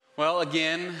Well,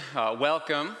 again,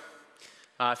 welcome.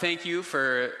 Thank you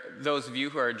for those of you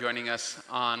who are joining us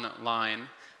online.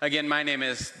 Again, my name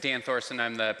is Dan Thorson.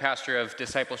 I'm the pastor of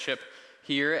discipleship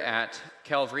here at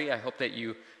Calvary. I hope that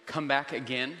you come back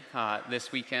again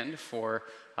this weekend for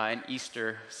an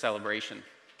Easter celebration.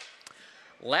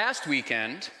 Last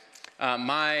weekend,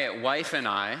 my wife and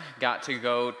I got to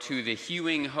go to the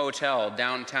Hewing Hotel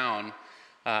downtown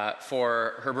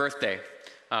for her birthday.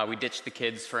 We ditched the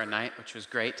kids for a night, which was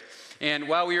great. And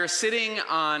while we were sitting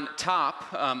on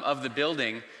top of the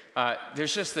building,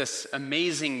 there's just this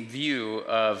amazing view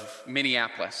of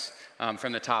Minneapolis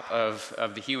from the top of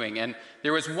the Hewing. And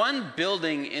there was one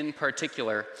building in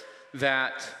particular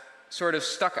that sort of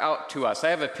stuck out to us. I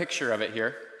have a picture of it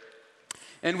here.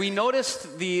 And we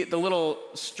noticed the little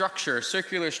structure,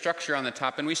 circular structure on the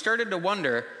top, and we started to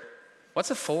wonder, what's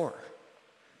it for?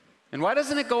 And why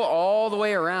doesn't it go all the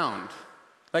way around?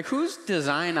 Like, whose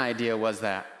design idea was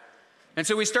that? And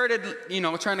so we started,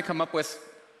 trying to come up with,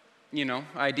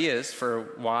 ideas for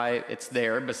why it's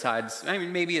there besides,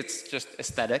 maybe it's just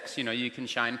aesthetics, you can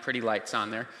shine pretty lights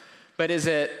on there. But is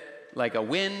it like a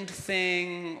wind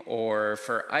thing or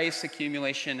for ice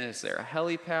accumulation? Is there a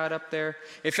helipad up there?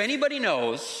 If anybody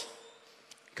knows,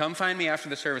 come find me after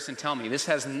the service and tell me. This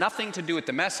has nothing to do with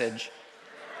the message.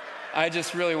 I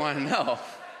just really want to know.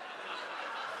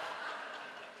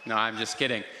 No, I'm just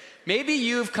kidding. Maybe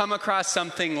you've come across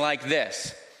something like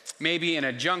this. Maybe in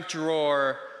a junk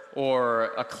drawer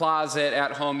or a closet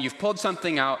at home, you've pulled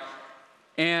something out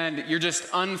and you're just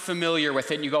unfamiliar with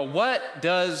it. And you go, what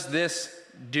does this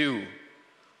do?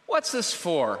 What's this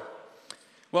for?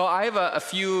 Well, I have a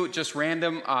few just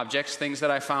random objects, things that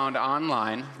I found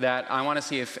online that I want to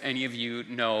see if any of you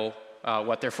know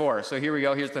what they're for. So here we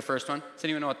go. Here's the first one. Does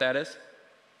anyone know what that is?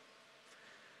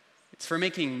 It's for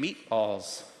making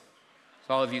meatballs.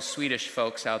 So all of you Swedish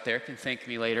folks out there can thank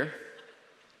me later.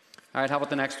 All right, how about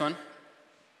the next one?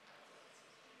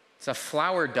 It's a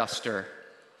flour duster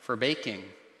for baking.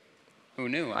 Who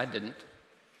knew? I didn't.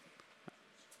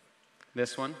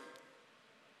 This one.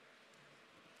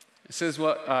 This is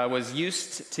what was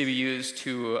used to be used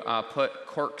to put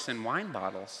corks in wine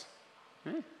bottles.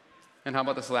 And how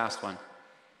about this last one?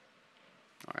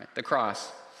 All right, the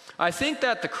cross. I think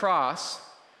that the cross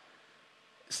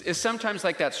is sometimes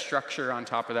like that structure on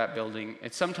top of that building.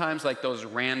 It's sometimes like those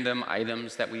random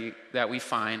items that we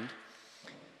find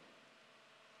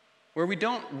where we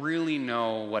don't really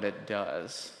know what it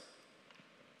does.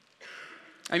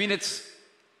 It's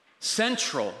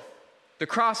central. The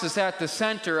cross is at the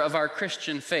center of our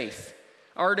Christian faith.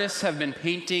 Artists have been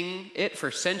painting it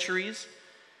for centuries.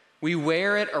 We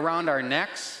wear it around our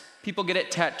necks. People get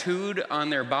it tattooed on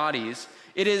their bodies.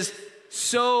 It is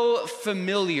so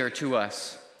familiar to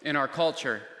us in our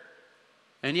culture.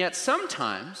 And yet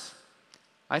sometimes,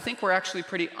 I think we're actually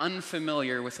pretty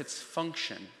unfamiliar with its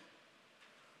function.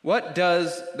 What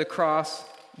does the cross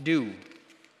do?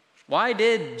 Why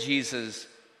did Jesus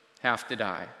have to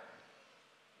die?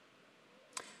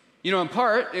 In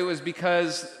part, it was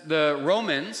because the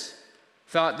Romans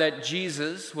thought that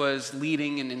Jesus was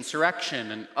leading an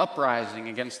insurrection, an uprising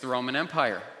against the Roman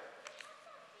Empire.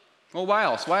 Well, why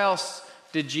else? Why else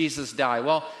did Jesus die?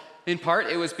 Well, in part,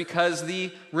 it was because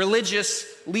the religious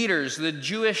leaders, the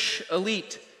Jewish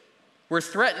elite, were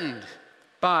threatened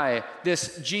by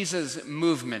this Jesus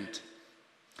movement.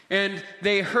 And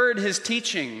they heard his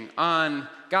teaching on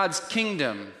God's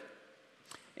kingdom,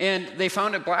 and they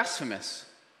found it blasphemous.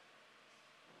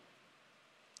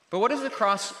 But what does the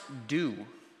cross do?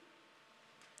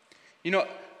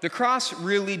 The cross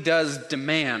really does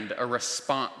demand a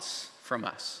response from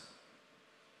us.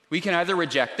 We can either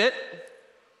reject it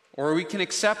or we can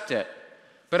accept it.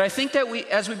 But I think that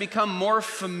as we become more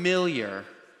familiar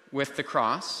with the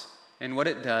cross and what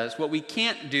it does, what we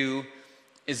can't do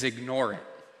is ignore it.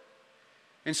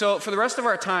 And so for the rest of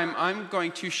our time, I'm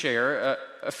going to share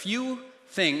a few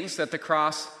things that the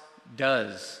cross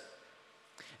does.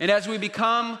 And as we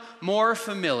become more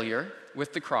familiar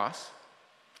with the cross,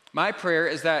 my prayer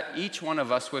is that each one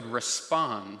of us would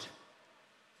respond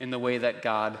in the way that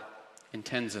God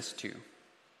intends us to.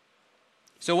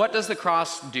 So what does the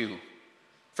cross do?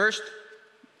 First,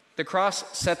 the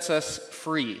cross sets us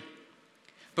free.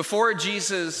 Before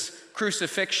Jesus'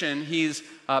 crucifixion, he's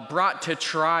brought to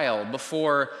trial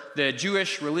before the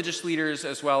Jewish religious leaders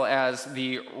as well as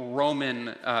the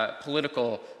Roman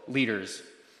political leaders.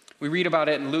 We read about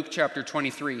it in Luke chapter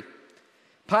 23.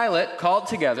 Pilate called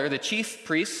together the chief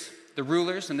priests, the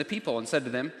rulers, and the people and said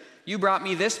to them, "You brought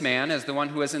me this man as the one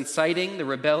who was inciting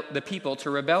the people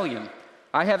to rebellion.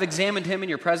 I have examined him in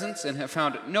your presence and have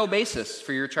found no basis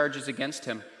for your charges against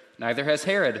him. Neither has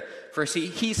Herod, for see,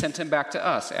 he sent him back to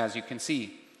us, as you can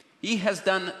see. He has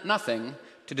done nothing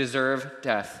to deserve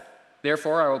death.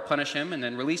 Therefore, I will punish him and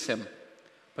then release him."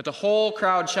 But the whole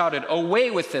crowd shouted,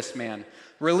 "Away with this man!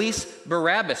 Release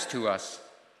Barabbas to us."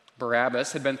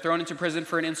 Barabbas had been thrown into prison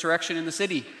for an insurrection in the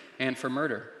city and for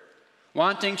murder.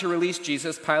 Wanting to release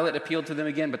Jesus, Pilate appealed to them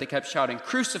again, but they kept shouting,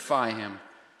 "Crucify him!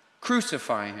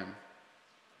 Crucify him!"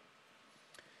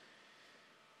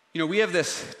 You know, we have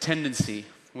this tendency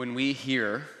when we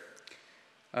hear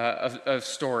of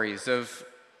stories, of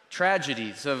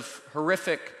tragedies, of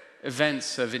horrific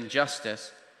events of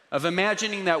injustice, of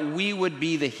imagining that we would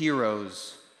be the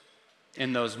heroes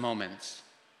in those moments.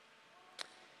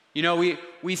 You know,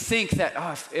 we think that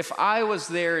if I was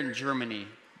there in Germany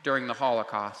during the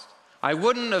Holocaust, I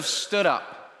wouldn't have stood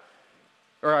up,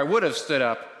 or I would have stood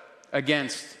up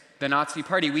against the Nazi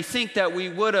Party. We think that we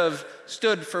would have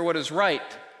stood for what is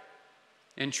right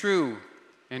and true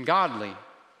and godly.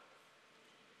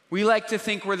 We like to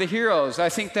think we're the heroes. I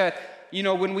think that, you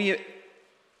know, when we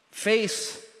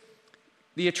face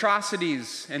the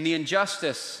atrocities and the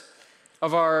injustice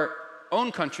of our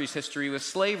own country's history with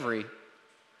slavery,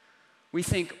 we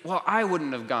think, well, I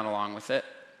wouldn't have gone along with it.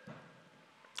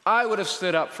 I would have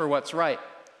stood up for what's right.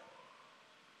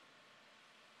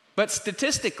 But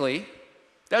statistically,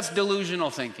 that's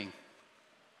delusional thinking.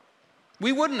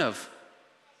 We wouldn't have.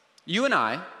 You and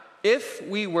I, if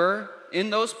we were in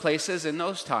those places, in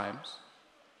those times,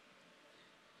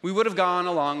 we would have gone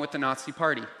along with the Nazi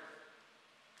Party.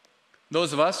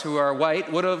 Those of us who are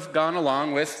white would have gone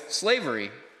along with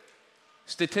slavery.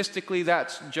 Statistically,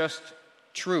 that's just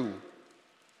true.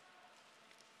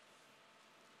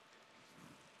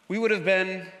 We would have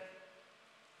been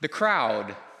the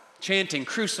crowd chanting,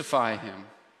 "Crucify him."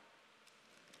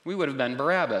 We would have been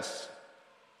Barabbas.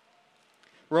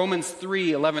 Romans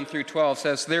 3:11 through 12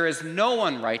 says, "There is no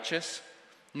one righteous,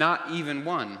 not even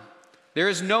one. There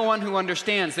is no one who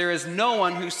understands. There is no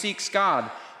one who seeks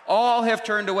God. All have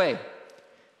turned away.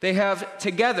 They have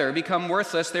together become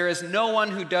worthless. There is no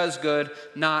one who does good,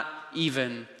 not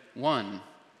even one."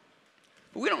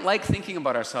 But we don't like thinking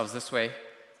about ourselves this way.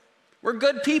 We're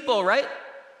good people, right?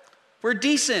 We're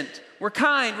decent. We're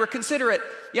kind. We're considerate.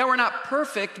 Yeah, we're not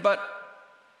perfect, but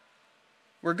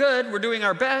we're good. We're doing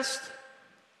our best.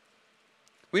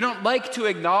 We don't like to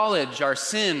acknowledge our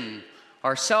sin,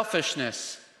 our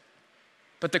selfishness,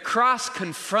 but the cross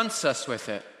confronts us with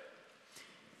it.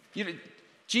 You know,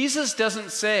 Jesus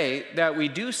doesn't say that we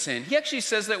do sin. He actually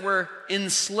says that we're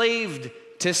enslaved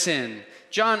to sin.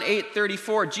 John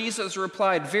 8:34, Jesus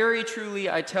replied, "Very truly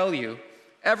I tell you,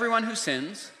 everyone who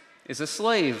sins is a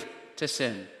slave to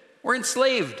sin." We're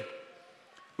enslaved.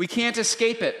 We can't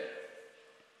escape it.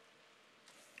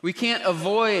 We can't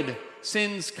avoid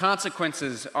sin's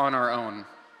consequences on our own.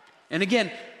 And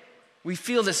again, we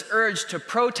feel this urge to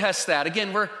protest that.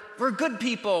 Again, we're good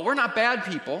people. We're not bad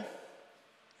people.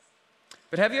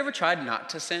 But have you ever tried not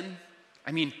to sin?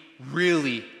 I mean,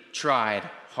 really tried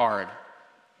hard.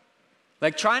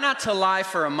 Like, try not to lie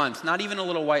for a month, not even a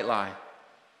little white lie.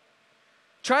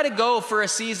 Try to go for a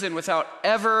season without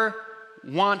ever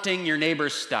wanting your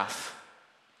neighbor's stuff.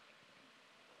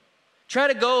 Try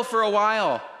to go for a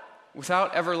while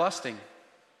without ever lusting.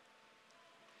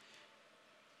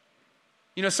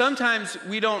 You know, sometimes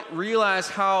we don't realize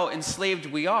how enslaved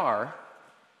we are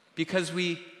because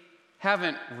we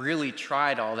haven't really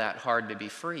tried all that hard to be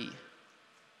free.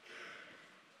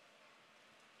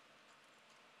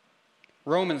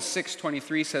 Romans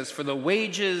 6:23 says, "For the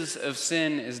wages of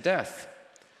sin is death,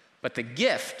 but the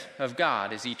gift of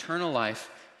God is eternal life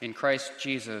in Christ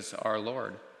Jesus our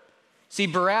Lord." See,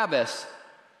 Barabbas,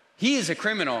 he is a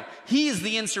criminal. He is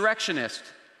the insurrectionist.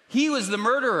 He was the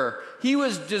murderer. He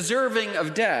was deserving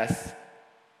of death.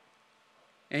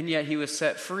 And yet he was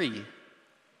set free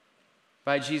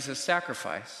by Jesus'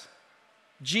 sacrifice.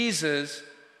 Jesus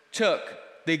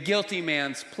took the guilty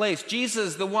man's place.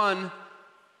 Jesus, the one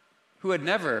who had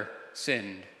never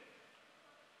sinned.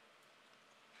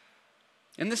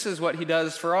 And this is what he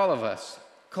does for all of us.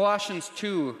 Colossians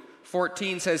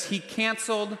 2:14 says, "He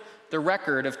canceled the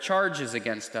record of charges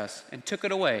against us and took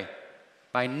it away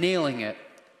by nailing it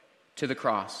to the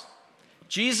cross."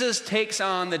 Jesus takes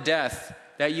on the death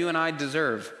that you and I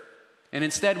deserve, and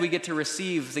instead we get to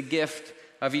receive the gift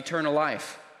of eternal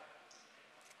life.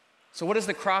 So what does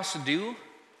the cross do?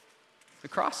 The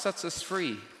cross sets us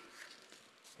free.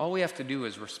 All we have to do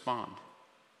is respond.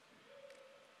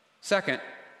 Second,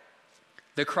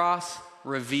 the cross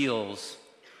reveals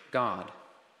God.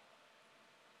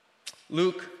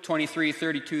 Luke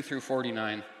 23:32 through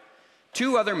 49.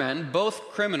 "Two other men, both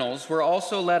criminals, were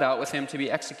also led out with him to be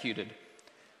executed.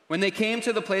 When they came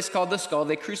to the place called the Skull,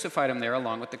 they crucified him there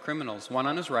along with the criminals, one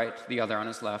on his right, the other on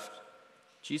his left.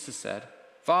 Jesus said,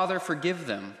 "Father, forgive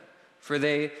them, for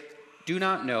they do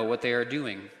not know what they are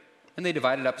doing." And they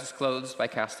divided up his clothes by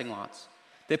casting lots.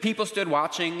 The people stood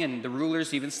watching, and the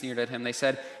rulers even sneered at him. They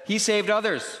said, "He saved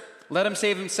others. Let him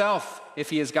save himself, if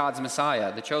he is God's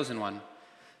Messiah, the chosen one."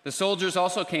 The soldiers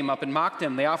also came up and mocked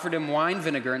him. They offered him wine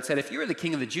vinegar and said, "If you are the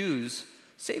king of the Jews,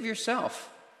 save yourself."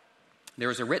 There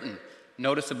was a written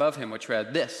notice above him which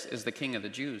read, "This is the King of the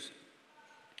Jews."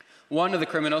 One of the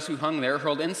criminals who hung there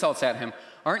hurled insults at him.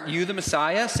 "Aren't you the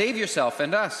Messiah? Save yourself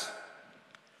and us."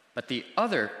 But the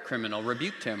other criminal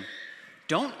rebuked him.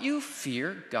 "Don't you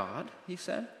fear God?" he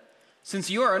said.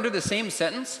 "Since you are under the same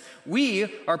sentence,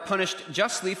 we are punished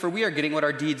justly, for we are getting what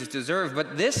our deeds deserve.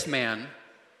 But this man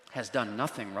has done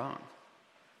nothing wrong."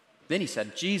 Then he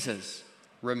said, "Jesus,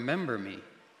 remember me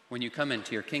when you come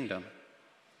into your kingdom."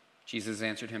 Jesus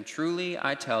answered him, "Truly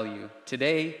I tell you,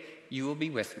 today you will be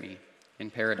with me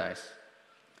in paradise."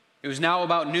 It was now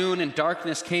about noon, and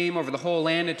darkness came over the whole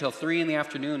land until 3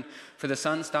 p.m, for the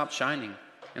sun stopped shining,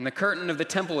 and the curtain of the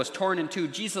temple was torn in two.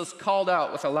 Jesus called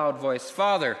out with a loud voice,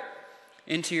 "Father,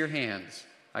 into your hands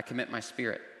I commit my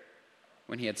spirit."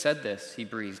 When he had said this, he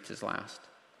breathed his last.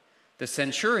 The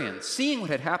centurion, seeing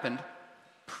what had happened,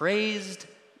 praised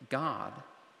God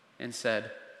and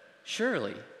said,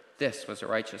 "Surely this was a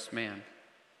righteous man."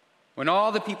 When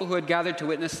all the people who had gathered to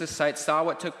witness this sight saw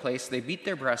what took place, they beat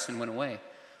their breasts and went away.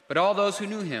 But all those who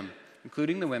knew him,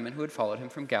 including the women who had followed him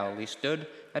from Galilee, stood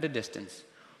at a distance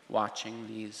watching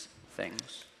these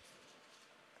things.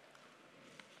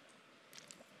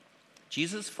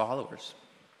 Jesus' followers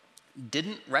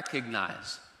didn't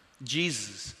recognize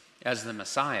Jesus as the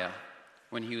Messiah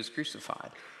when he was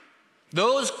crucified.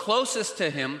 Those closest to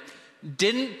him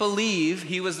didn't believe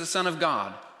he was the Son of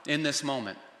God in this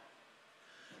moment.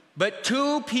 But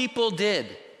two people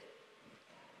did.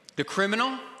 The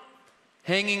criminal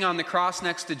hanging on the cross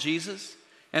next to Jesus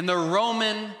and the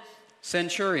Roman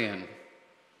centurion.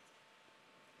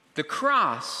 The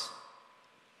cross,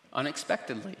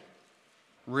 unexpectedly,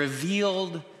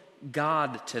 revealed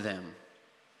God to them.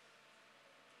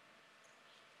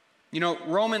 You know,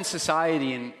 Roman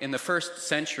society in the first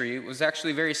century was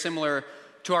actually very similar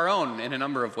to our own in a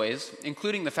number of ways,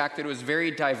 including the fact that it was very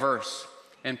diverse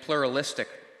and pluralistic.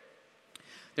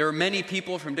 There were many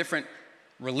people from different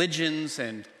religions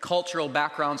and cultural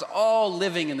backgrounds all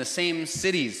living in the same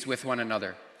cities with one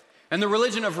another. And the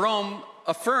religion of Rome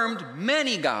affirmed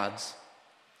many gods.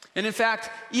 And in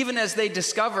fact, even as they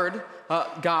discovered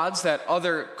gods that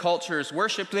other cultures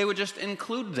worshiped, they would just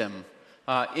include them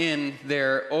in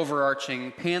their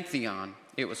overarching pantheon,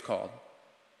 it was called.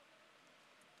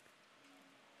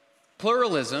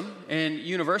 Pluralism and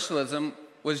universalism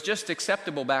was just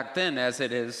acceptable back then as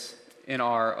it is in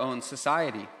our own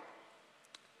society.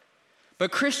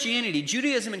 But Christianity,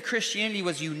 Judaism and Christianity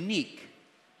was unique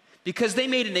because they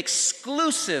made an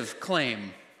exclusive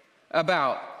claim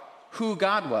about who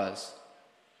God was.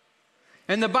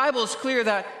 And the Bible is clear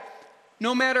that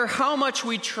no matter how much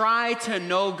we try to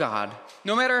know God,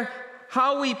 no matter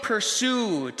how we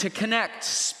pursue to connect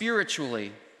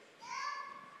spiritually,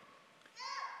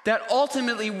 that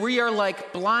ultimately we are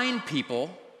like blind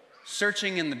people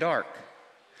searching in the dark.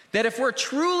 That if we're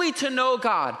truly to know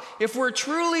God, if we're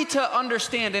truly to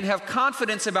understand and have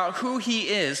confidence about who He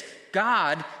is,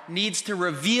 God needs to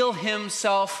reveal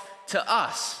Himself to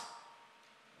us.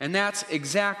 And that's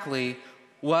exactly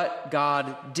what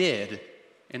God did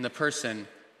in the person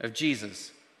of Jesus.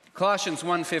 Colossians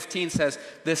 1:15 says,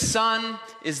 "The Son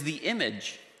is the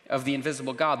image of the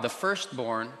invisible God, the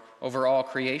firstborn over all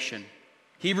creation."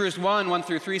 Hebrews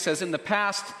 1:1-3 says, "In the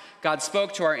past, God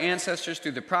spoke to our ancestors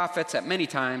through the prophets at many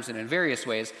times and in various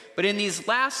ways, but in these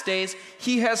last days,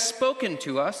 He has spoken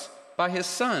to us by His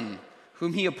Son,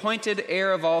 whom He appointed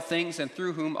heir of all things and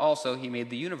through whom also He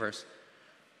made the universe."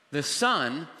 The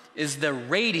Son is the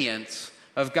radiance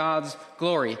of God's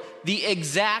glory, the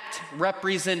exact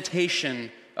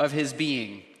representation of His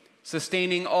being,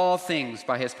 sustaining all things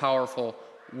by His powerful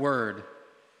word.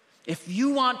 If you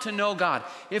want to know God,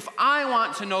 if I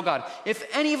want to know God, if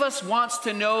any of us wants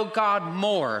to know God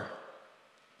more,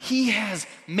 He has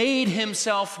made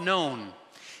Himself known.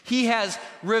 He has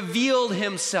revealed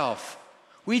Himself.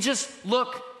 We just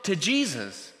look to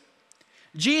Jesus.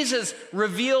 Jesus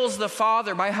reveals the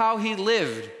Father by how He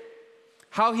lived,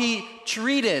 how He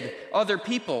treated other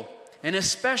people, and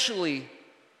especially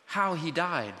how He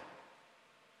died.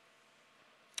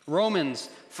 Romans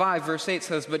 5:8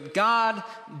 says, "But God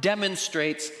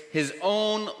demonstrates His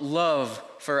own love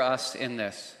for us in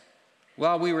this.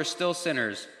 While we were still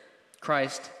sinners,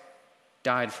 Christ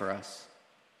died for us."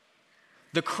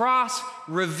 The cross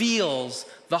reveals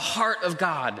the heart of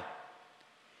God.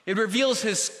 It reveals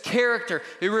his character.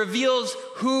 It reveals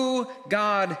who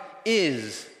God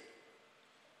is.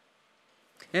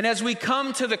 And as we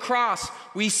come to the cross,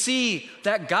 we see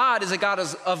that God is a God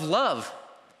of love.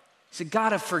 He's a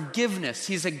God of forgiveness.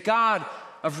 He's a God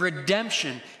of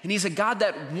redemption. And he's a God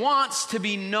that wants to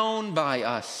be known by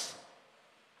us.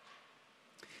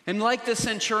 And like the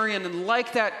centurion and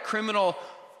like that criminal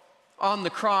on the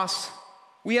cross,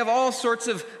 we have all sorts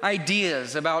of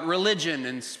ideas about religion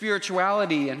and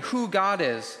spirituality and who God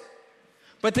is.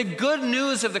 But the good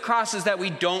news of the cross is that we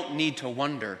don't need to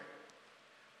wonder.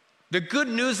 The good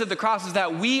news of the cross is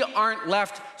that we aren't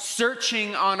left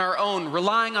searching on our own,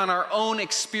 relying on our own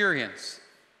experience,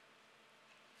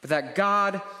 but that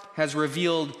God has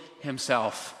revealed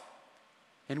himself.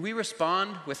 And we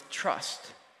respond with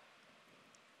trust,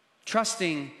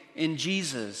 trusting in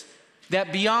Jesus,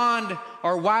 that beyond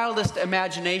our wildest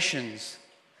imaginations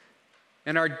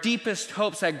and our deepest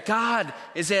hopes, that God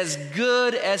is as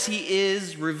good as he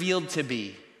is revealed to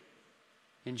be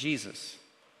in Jesus.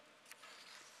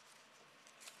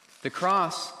 The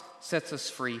cross sets us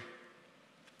free.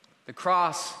 The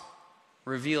cross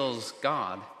reveals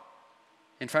God.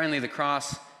 And finally, the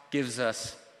cross gives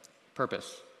us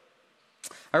purpose.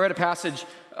 I read a passage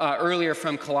earlier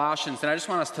from Colossians, and I just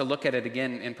want us to look at it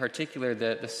again, in particular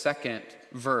the second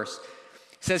verse.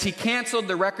 It says, he canceled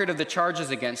the record of the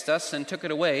charges against us and took it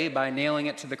away by nailing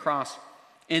it to the cross.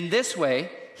 In this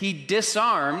way, he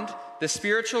disarmed the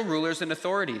spiritual rulers and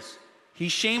authorities. He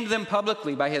shamed them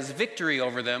publicly by his victory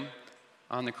over them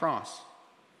on the cross.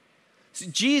 So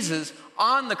Jesus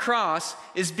on the cross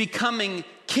is becoming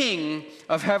king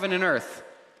of heaven and earth.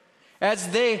 As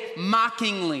they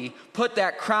mockingly put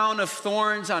that crown of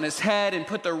thorns on his head and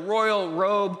put the royal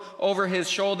robe over his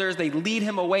shoulders, they lead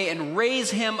him away and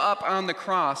raise him up on the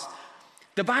cross.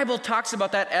 The Bible talks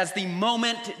about that as the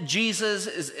moment Jesus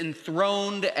is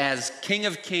enthroned as King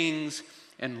of Kings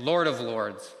and Lord of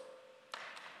Lords.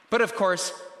 But of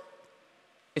course,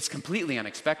 it's completely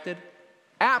unexpected,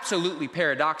 absolutely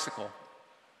paradoxical,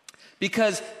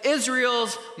 because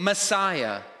Israel's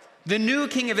Messiah, the new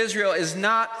king of Israel, is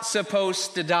not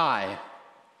supposed to die.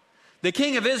 The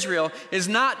king of Israel is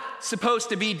not supposed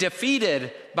to be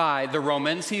defeated by the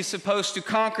Romans. He's supposed to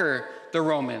conquer the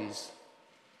Romans.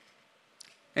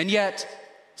 And yet,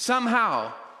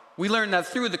 somehow, we learn that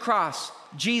through the cross,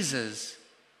 Jesus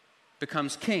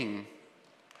becomes king.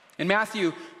 In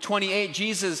Matthew 28,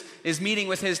 Jesus is meeting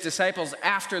with his disciples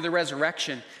after the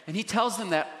resurrection, and he tells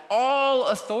them that all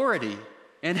authority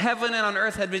in heaven and on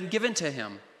earth had been given to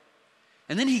him.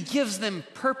 And then he gives them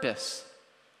purpose,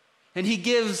 and he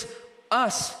gives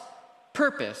us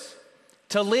purpose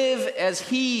to live as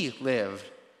he lived,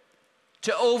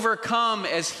 to overcome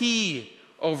as he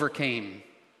overcame.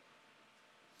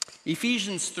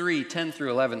 Ephesians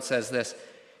 3:10-11 says this,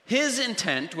 his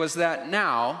intent was that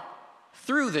now,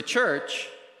 through the church,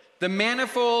 the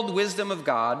manifold wisdom of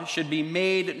God should be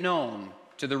made known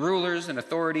to the rulers and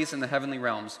authorities in the heavenly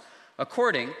realms,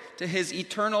 according to his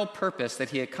eternal purpose that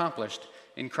he accomplished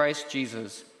in Christ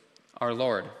Jesus our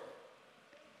Lord.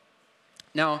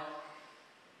 Now,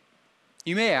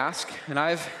 you may ask, and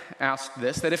I've asked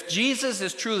this, that if Jesus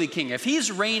is truly king, if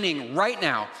he's reigning right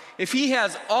now, if he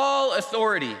has all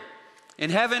authority in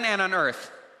heaven and on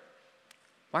earth,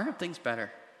 why aren't things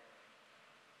better?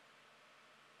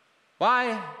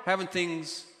 Why haven't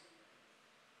things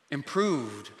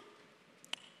improved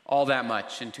all that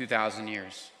much in 2,000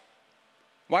 years?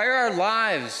 Why are our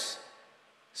lives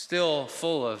still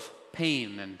full of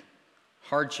pain and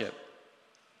hardship?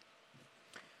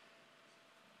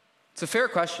 It's a fair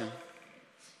question.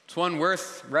 It's one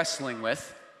worth wrestling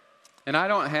with, and I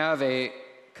don't have a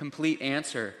complete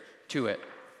answer to it.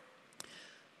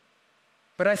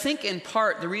 But I think in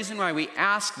part the reason why we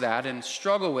ask that and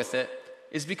struggle with it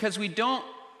is because we don't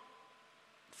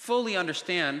fully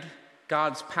understand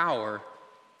God's power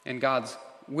and God's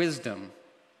wisdom.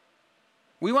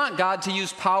 We want God to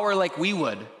use power like we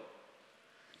would,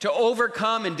 to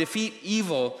overcome and defeat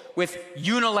evil with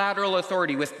unilateral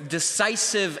authority, with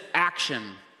decisive action.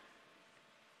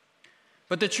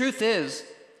 But the truth is,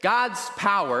 God's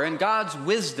power and God's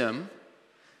wisdom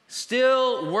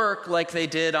still work like they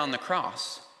did on the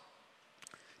cross.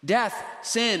 Death,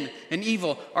 sin, and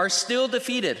evil are still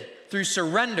defeated through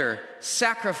surrender,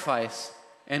 sacrifice,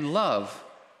 and love.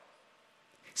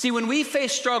 See, when we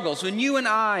face struggles, when you and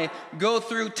I go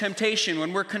through temptation,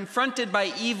 when we're confronted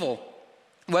by evil,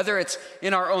 whether it's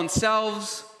in our own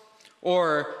selves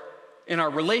or in our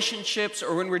relationships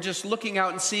or when we're just looking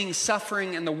out and seeing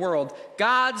suffering in the world,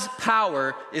 God's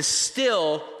power is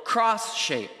still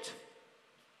cross-shaped.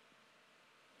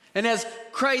 And as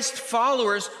Christ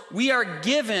followers, we are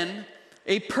given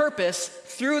a purpose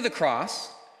through the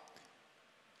cross.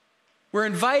 We're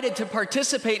invited to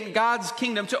participate in God's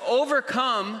kingdom, to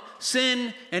overcome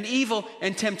sin and evil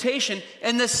and temptation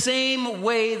in the same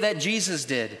way that Jesus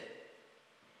did.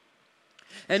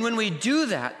 And when we do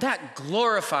that, that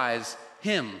glorifies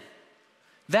Him.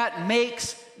 That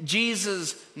makes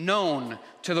Jesus known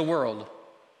to the world.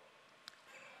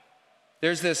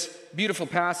 There's this beautiful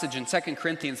passage in 2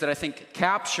 Corinthians that I think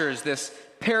captures this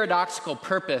paradoxical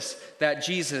purpose that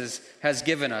Jesus has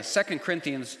given us. 2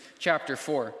 Corinthians chapter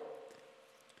 4.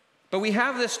 But we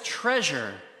have this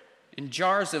treasure in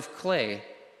jars of clay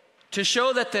to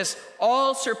show that this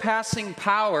all-surpassing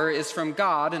power is from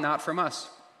God and not from us.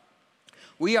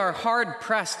 We are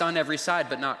hard-pressed on every side,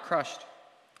 but not crushed.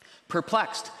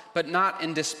 Perplexed, but not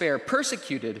in despair.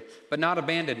 Persecuted, but not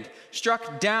abandoned.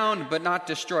 Struck down, but not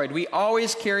destroyed. We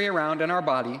always carry around in our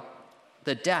body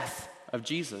the death of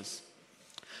Jesus,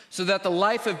 so that the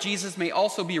life of Jesus may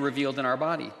also be revealed in our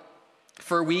body.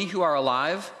 For we who are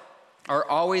alive are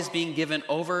always being given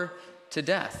over to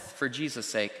death for Jesus'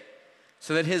 sake,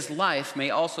 so that His life may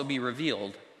also be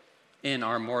revealed in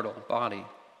our mortal body.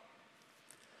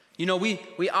 You know,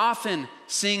 we often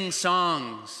sing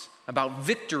songs about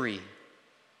victory,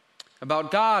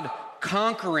 about God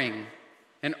conquering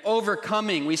and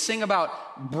overcoming. We sing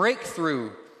about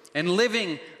breakthrough and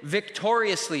living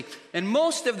victoriously. And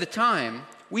most of the time,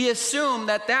 we assume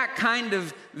that that kind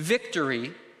of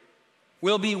victory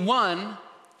will be won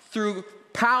through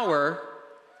power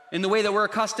in the way that we're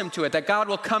accustomed to it, that God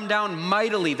will come down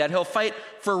mightily, that He'll fight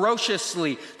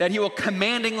ferociously, that He will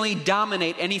commandingly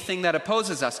dominate anything that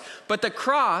opposes us. But the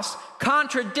cross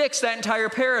contradicts that entire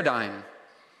paradigm.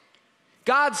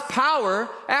 God's power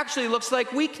actually looks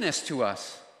like weakness to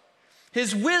us.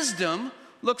 His wisdom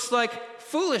looks like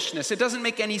foolishness. It doesn't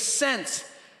make any sense.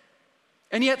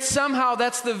 And yet somehow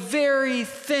that's the very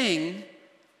thing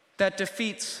that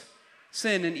defeats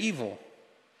sin and evil.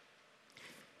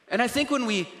 And I think when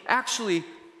we actually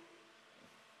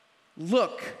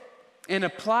look and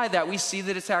apply that, we see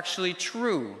that it's actually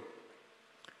true.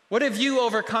 What have you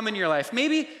overcome in your life?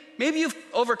 Maybe you've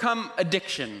overcome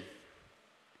addiction.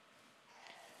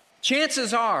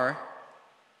 Chances are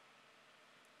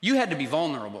you had to be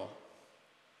vulnerable.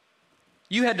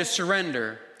 You had to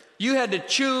surrender. You had to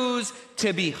choose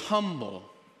to be humble.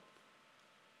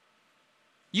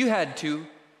 You had to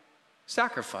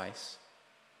sacrifice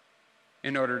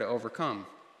in order to overcome.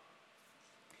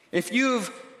 If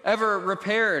you've ever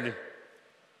repaired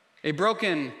a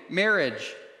broken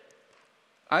marriage,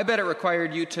 I bet it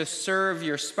required you to serve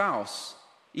your spouse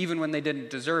even when they didn't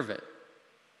deserve it.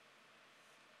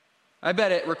 I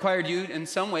bet it required you in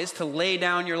some ways to lay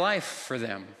down your life for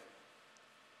them,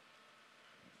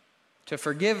 to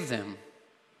forgive them.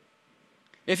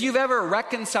 If you've ever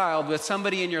reconciled with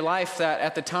somebody in your life that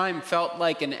at the time felt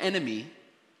like an enemy,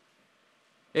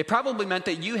 it probably meant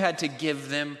that you had to give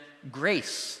them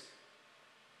grace,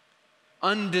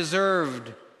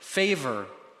 undeserved favor,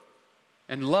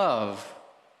 and love.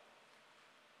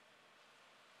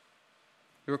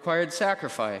 It required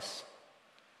sacrifice.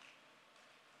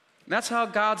 And that's how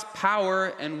God's power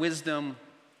and wisdom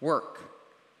work.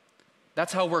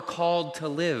 That's how we're called to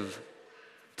live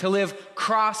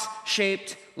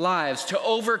cross-shaped lives, to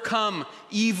overcome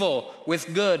evil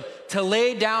with good, to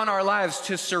lay down our lives,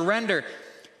 to surrender,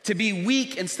 to be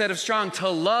weak instead of strong, to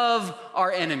love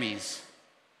our enemies.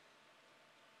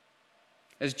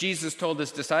 As Jesus told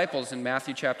His disciples in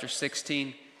Matthew chapter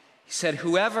 16, He said,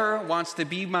 "Whoever wants to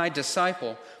be my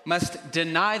disciple must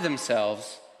deny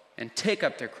themselves and take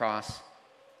up their cross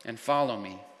and follow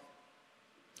me."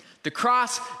 The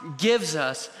cross gives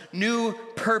us new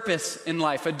purpose in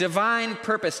life, a divine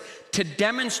purpose to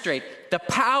demonstrate the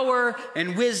power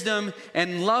and wisdom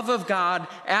and love of God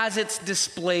as it's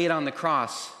displayed on the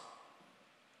cross.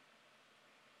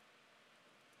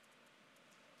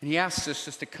 And He asks us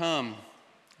just to come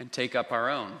and take up our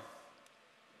own.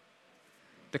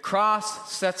 The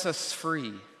cross sets us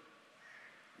free.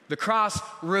 The cross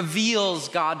reveals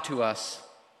God to us.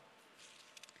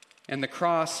 And the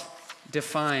cross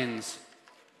defines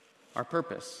our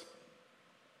purpose.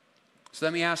 So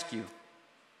let me ask you,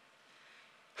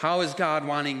 how is God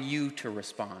wanting you to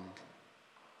respond?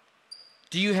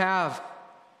 Do you have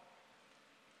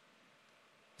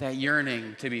that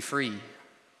yearning to be free?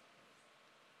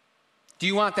 Do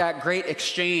you want that great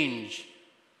exchange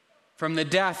from the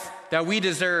death that we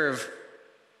deserve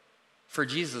for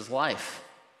Jesus' life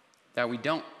that we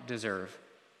don't deserve?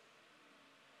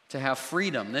 To have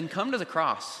freedom, then come to the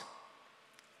cross,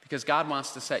 because God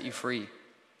wants to set you free. Do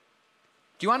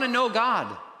you want to know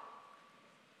God?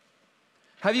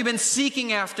 Have you been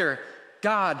seeking after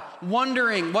God,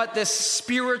 wondering what this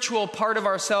spiritual part of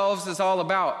ourselves is all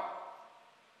about?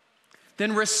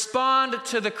 Then respond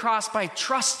to the cross by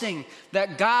trusting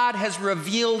that God has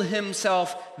revealed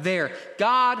himself there.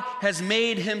 God has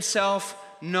made himself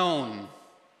known.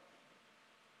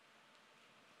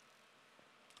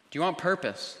 Do you want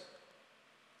purpose?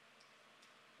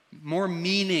 More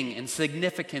meaning and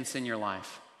significance in your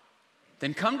life?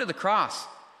 Then come to the cross.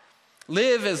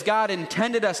 Live as God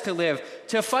intended us to live,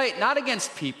 to fight not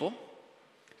against people,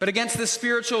 but against the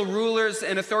spiritual rulers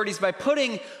and authorities by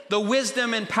putting the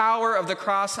wisdom and power of the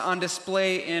cross on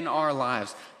display in our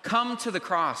lives. Come to the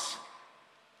cross,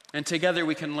 and together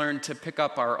we can learn to pick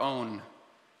up our own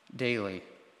daily.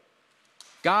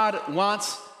 God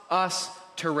wants us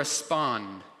to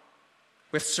respond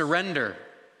with surrender,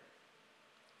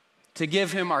 to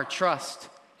give him our trust,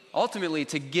 ultimately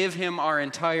to give him our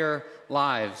entire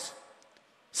lives.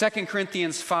 2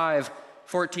 Corinthians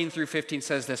 5:14-15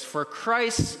 says this, "For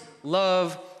Christ's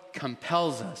love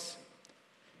compels us,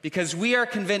 because we are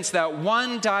convinced that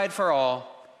one died for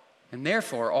all, and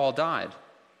therefore all died.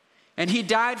 And he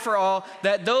died for all,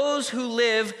 that those who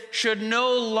live should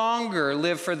no longer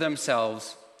live for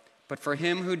themselves, but for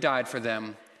him who died for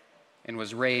them and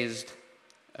was raised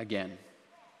again."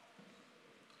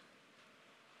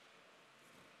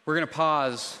 We're going to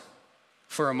pause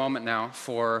for a moment now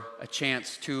for a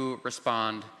chance to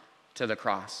respond to the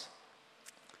cross.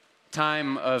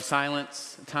 Time of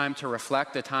silence, a time to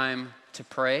reflect, a time to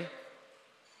pray.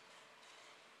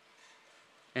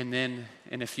 And then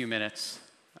in a few minutes,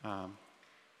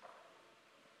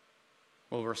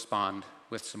 we'll respond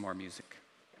with some more music.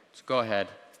 So go ahead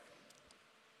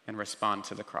and respond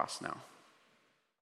to the cross now.